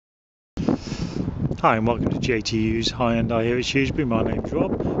Hi and welcome to JTU's Hyundai here at Shrewsbury. My name's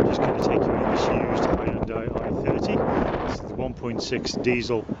Rob. Just going to take you in this used Hyundai i30. This is the 1.6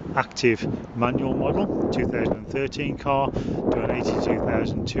 diesel active manual model, 2013 car, doing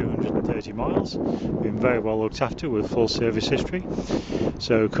 82,230 miles. Been very well looked after with full service history.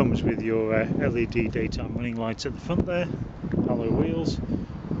 So it comes with your LED daytime running lights at the front there, alloy wheels,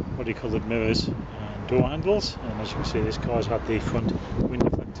 body coloured mirrors and door handles, and as you can see this car's had the front wind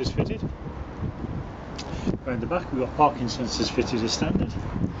deflectors fitted. Around the back we've got parking sensors fitted as standard.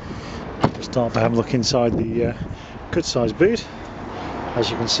 We'll start by having a look inside the good sized boot.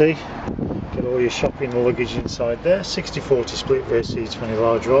 As you can see, get all your shopping and luggage inside there. 60/40 split rear seats for any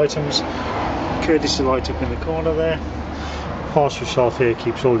larger items. Courtesy light up in the corner there. Partial shelf here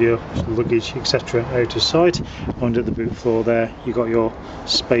keeps all your luggage etc. out of sight. Under the boot floor there you've got your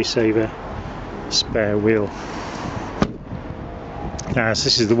space saver spare wheel. Now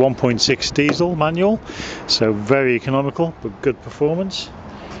this is the 1.6 diesel manual, so very economical but good performance.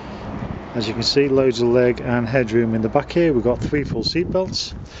 As you can see, loads of leg and headroom in the back here. We've got 3 full seat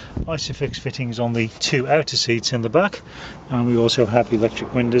belts, Isofix fittings on the 2 outer seats in the back, and we also have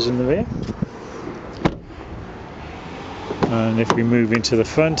electric windows in the rear. And if we move into the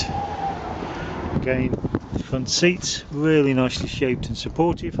front, again front seats really nicely shaped and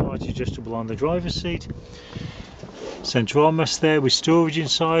supportive, height adjustable on the driver's seat. Central armrest there with storage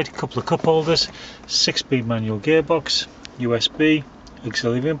inside, a couple of cup holders, 6-speed manual gearbox, USB,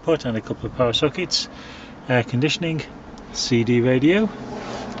 auxiliary input and a couple of power sockets, air conditioning, CD radio.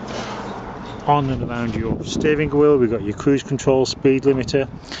 On and around your steering wheel we've got your cruise control, speed limiter,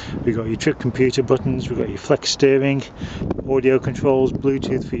 we've got your trip computer buttons, we've got your flex steering, audio controls,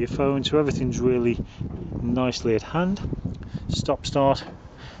 Bluetooth for your phone, so everything's really nicely at hand. Stop start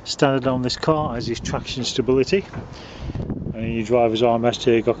standard on this car, as is traction stability, and in your driver's armrest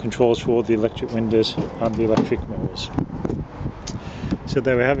here you've got controls for the electric windows and the electric mirrors. So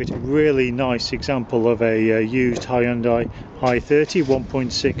there we have it, a really nice example of a used Hyundai i30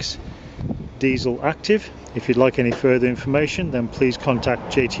 1.6 diesel active. If you'd like any further information then please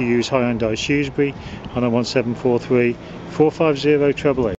contact JTU's Hyundai Shrewsbury on 01743 450 888.